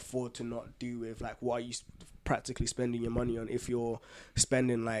afford to not do with? Like, what are you practically spending your money on? If you're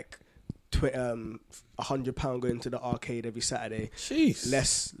spending like £100 going to the arcade every Saturday, jeez,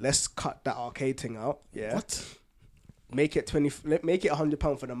 let's cut that arcade thing out. Yeah. What? Make it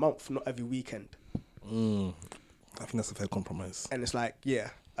 £100 for the month, not every weekend. I think that's a fair compromise. And it's like,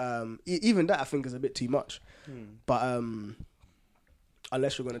 even that I think is a bit too much. But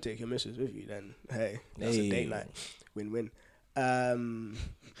unless you're going to take your missus with you, then hey, that's a date night. Win-win. And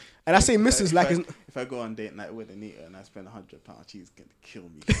I say missus like... If I go on date night with Anita and I spend £100, she's going to kill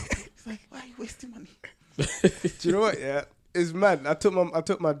me. It's like, why are you wasting money? Do you know what, yeah? It's mad. I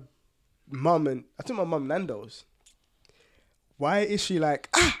took my mum Nando's. Why is she like,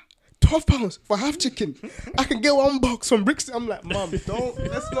 £12 for half chicken? I can get one box from Brixton. I'm like, Mum, let's not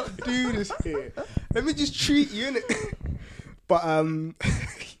do this here. Let me just treat you, innit? But,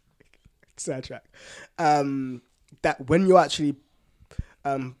 sidetrack. That when you're actually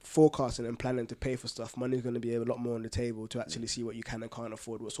forecasting and planning to pay for stuff, money's going to be a lot more on the table to actually see what you can and can't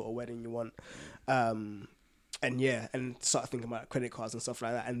afford, what sort of wedding you want. And start thinking about credit cards and stuff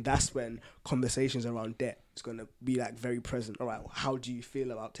like that. And that's when conversations around debt is going to be like very present. All right, how do you feel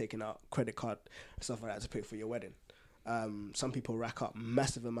about taking out credit card and stuff like that to pay for your wedding? Some people rack up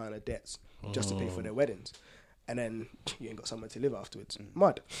massive amount of debts just to pay for their weddings. And then you ain't got somewhere to live afterwards.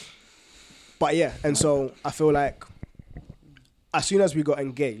 Mud. But yeah, and so I feel like as soon as we got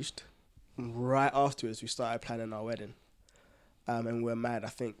engaged, right afterwards we started planning our wedding. And we were mad, I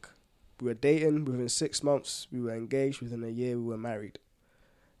think. We were dating within 6 months. We were engaged within a year. We were married.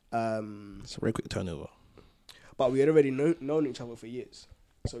 It's a very quick turnover. But we had already known each other for years,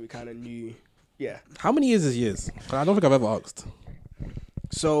 so we kind of knew. Yeah. How many years is years? I don't think I've ever asked.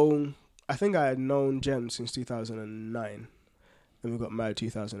 So I think I had known Jem since 2009, and we got married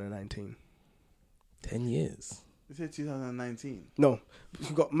 2019. 10 years. You said 2019. No, we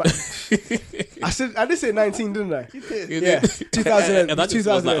got married. I did say 19, didn't I? You did. Yeah,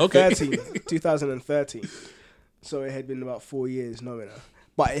 2013. Like, 2013. So it had been about 4 years knowing her.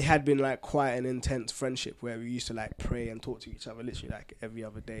 But it had been like quite an intense friendship where we used to like pray and talk to each other literally like every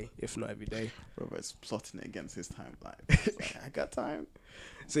other day, if not every day. Robert's plotting it against his time. Like I got time.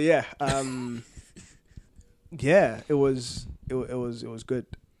 So yeah, it was good.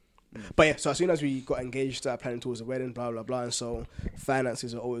 But yeah, so as soon as we got engaged, started planning towards the wedding, blah, blah, blah. And so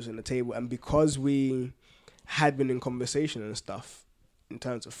finances are always on the table. And because we had been in conversation and stuff in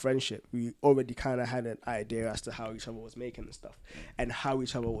terms of friendship, we already kind of had an idea as to how each other was making and stuff and how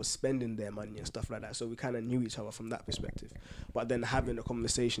each other was spending their money and stuff like that. So we kind of knew each other from that perspective. But then having the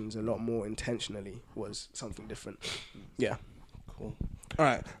conversations a lot more intentionally was something different. Yeah. Cool. All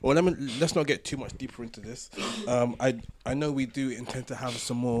right. Well, let's not get too much deeper into this. I know we do intend to have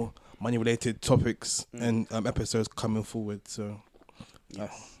some more money-related topics and episodes coming forward. So,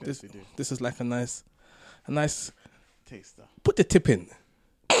 yes, we do. This is like a nice taster. Put the tip in.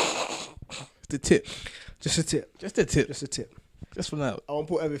 The tip. Just a tip. Just a tip. Just a tip. Just for now. I won't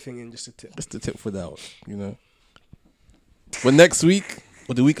put everything in. Just a tip. Just a tip for now. You know. But next week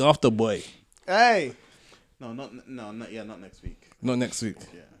or the week after, boy. Hey. Not next week. Not next week.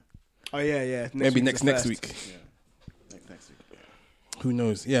 Yeah. Oh yeah. Maybe next week. Yeah. Next week. Yeah. Who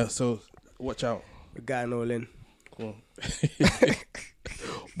knows? Yeah. So watch out. The guy all in. Cool.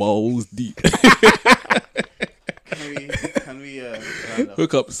 Balls deep. Can we round up?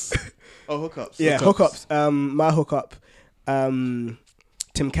 Hookups. Oh, hookups. Yeah, hookups. My hookup. Tim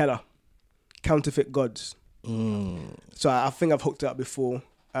Keller. Counterfeit Gods. So I think I've hooked it up before.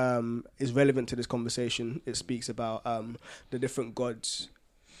 Is relevant to this conversation. It speaks about the different gods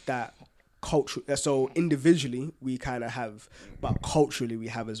that culture. So individually we kind of have, but culturally we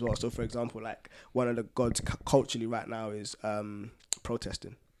have as well. So for example, like one of the gods culturally right now is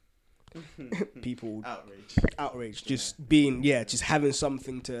protesting. People outrage, just being just having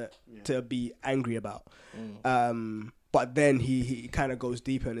something to be angry about. But then he kind of goes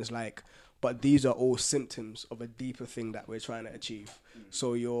deeper and is like, but these are all symptoms of a deeper thing that we're trying to achieve.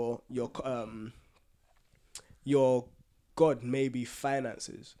 So your God may be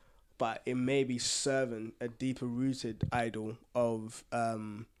finances, but it may be serving a deeper rooted idol of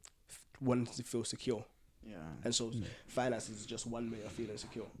wanting to feel secure. Yeah. And so finances is just one way of feeling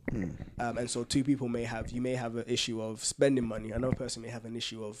secure. And so two people may have an issue of spending money. Another person may have an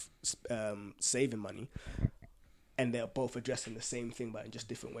issue of saving money. And they're both addressing the same thing, but in just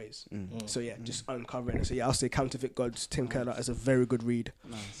different ways. So just uncovering it. So I'll say Counterfeit Gods, Tim Keller is a very good read.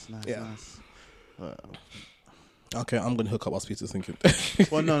 Nice. Okay, I'm gonna hook up whilst Peter's thinking.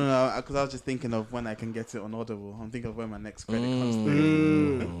 Well, no, because I was just thinking of when I can get it on Audible. I'm thinking of when my next credit comes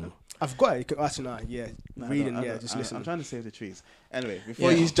through. I've got it. Actually, reading. Just listen. I'm trying to save the trees. Anyway,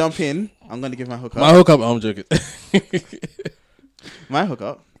 before you jump in, I'm gonna give my hookup. My hookup. I'm joking. My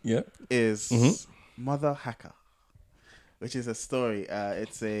hookup. Is Mother Hacker, which is a story.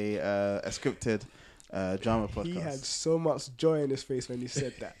 It's a scripted drama podcast. He had so much joy in his face when he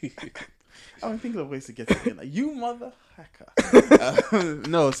said that. I'm thinking of ways to get it in. Like, you mother hacker.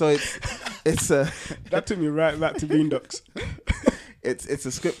 No, so it's that took me right back to Boondocks. It's a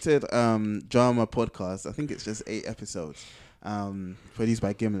scripted drama podcast. I think it's just 8 episodes, produced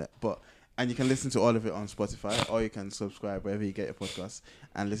by Gimlet. And you can listen to all of it on Spotify, or you can subscribe wherever you get your podcasts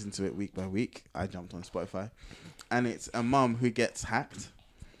and listen to it week by week. I jumped on Spotify, and it's a mum who gets hacked,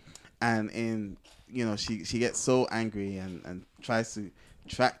 and she gets so angry and tries to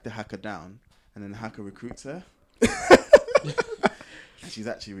track the hacker down, and then the hacker recruits her. And she's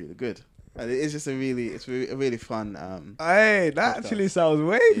actually really good. And it's just a really fun. Hey, that podcast. Actually sounds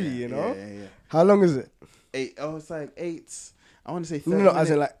wavy, you know. Yeah. How long is it? 8. Oh, it's like 8. I want to say 30 No, minutes. as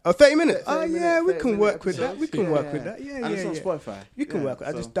in like 30 minutes. 30 yeah, minutes, we can 30 work with episodes. that. We can work with that. Yeah, and it's on Spotify. You can work with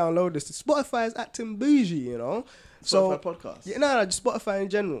it. I just download this. Spotify is acting bougie, you know. Spotify podcast. Yeah, no, just Spotify in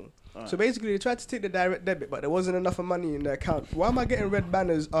general. Right. So basically, they tried to take the direct debit, but there wasn't enough of money in the account. Why am I getting red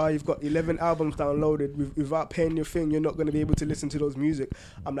banners? You've got 11 albums downloaded without paying your thing. You're not going to be able to listen to those music.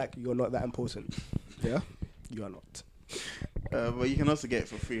 I'm like, you're not that important. Yeah, you are not. But you can also get it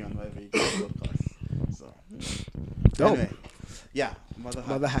for free on wherever you get your podcast. So, Dope. anyway, yeah,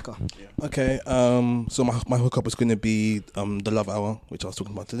 Mother Hacker. Yeah. Okay, so my hookup is going to be the Love Hour, which I was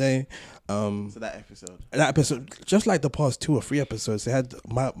talking about today. So that episode, just like the past 2 or 3 episodes, they had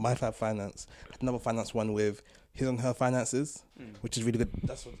my Fab Finance, another finance one with his and her finances, which is really good.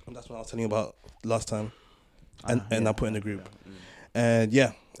 That's what I was telling you about last time, and I put in the group, and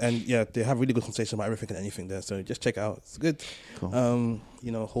they have really good conversation about everything and anything there. So just check it out; it's good. Cool.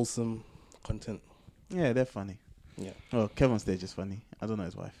 Wholesome content. Yeah, they're funny. Yeah. Well, Kevin Stage is funny. I don't know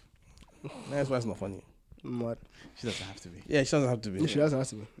his wife. No, his wife's not funny. What? She doesn't have to be. Yeah, she doesn't have to be. She doesn't have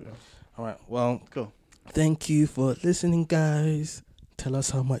to be. Yeah. All right. Well, cool. Thank you for listening, guys. Tell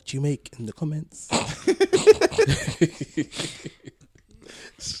us how much you make in the comments.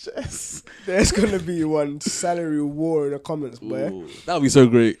 Stress. There's gonna be one salary war in the comments, boy. That would be so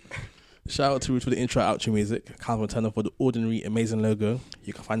great. Shout out to Ruth for the intro outro music. Calvin Turner for the ordinary amazing logo.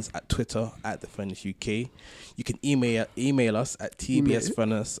 You can find us at Twitter at The Furnace UK. You can email us at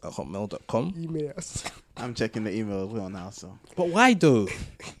tbsfurnace@hotmail.com. Email us. I'm checking the email as well now. So, but why though?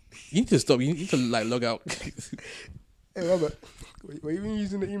 You need to stop. You need to log out. Hey Robert, what are you even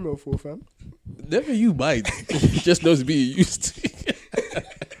using the email for, fam? Never you mind. He just knows being used.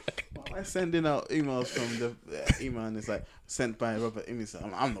 I'm sending out emails from the email, and it's like sent by Robert Imisa.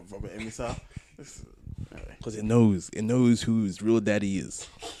 I'm not Robert Imisa. Because it knows who his real daddy is.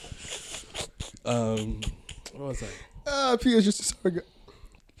 What was I? Peter's just a surrogate.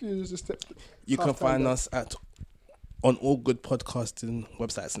 Peter's just You can find us on all good podcasting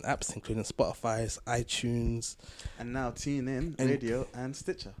websites and apps, including Spotify, iTunes, and now TuneIn, Radio, and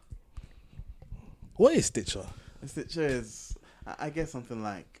Stitcher. What is Stitcher? Stitcher is, I guess, something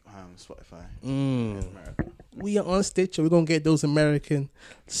like Spotify in America. We are on Stitcher. We're gonna get those American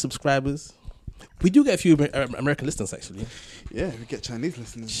subscribers. We do get a few American listeners, actually. Yeah, we get Chinese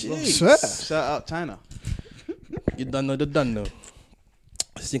listeners. Jeez. Well. Shout out China. You done know.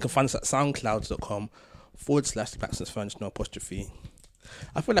 So you can find us at soundcloud.com/Blacksmiths Furnish, no apostrophe.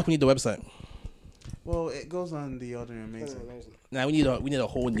 I feel like we need the website. Well, it goes on the Ordinary Amazing. Now we need a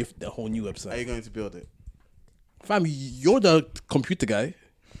whole new website. Are you going to build it? Fam, you're the computer guy.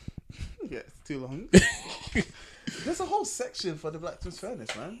 Yeah, it's too long. There's a whole section for the Blacksmiths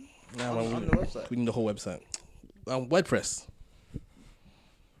Furnace, man. Nah, on the website. We need the whole website. WordPress.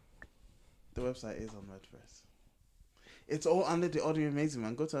 The website is on WordPress. It's all under the Audio Amazing,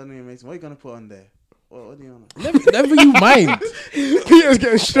 man. Go to Audio Amazing. What are you going to put on there? What do you want? Never you mind. Peter's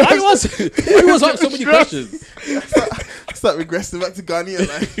getting stressed. Why was asking so many questions? Start regressing back to Ghanaian.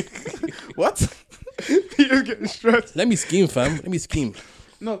 Like, what? Peter's getting stressed. Let me scheme, fam.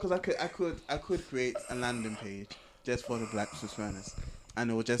 No, because I could create a landing page just for the Blacksmiths Furnace,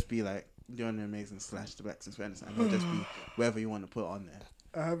 and it will just be like the Audio Amazing / the Blacksmiths Furnace, and it'll just be wherever you want to put on there.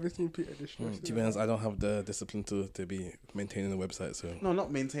 I haven't seen Peter distressed. To be honest, I don't have the discipline to be maintaining the website. So No, not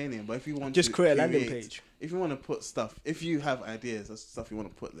maintaining, but if you want just to create a landing page. If you want to put stuff, if you have ideas of stuff you want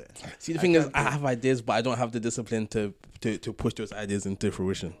to put there. see, the thing is, I have ideas, but I don't have the discipline to push those ideas into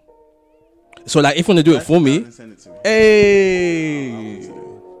fruition. So, like, if you want to do it for me, Send it to me. hey,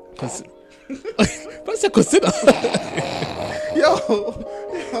 what's that consider? Yo.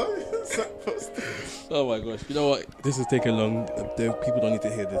 Oh my gosh! You know what? This is taking long. The people don't need to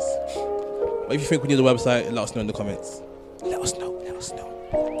hear this. But if you think we need a website, let us know in the comments. Let us know.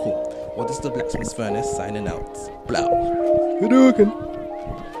 Cool. Well, this is the Blacksmiths Furnace signing out. Blow. Good looking.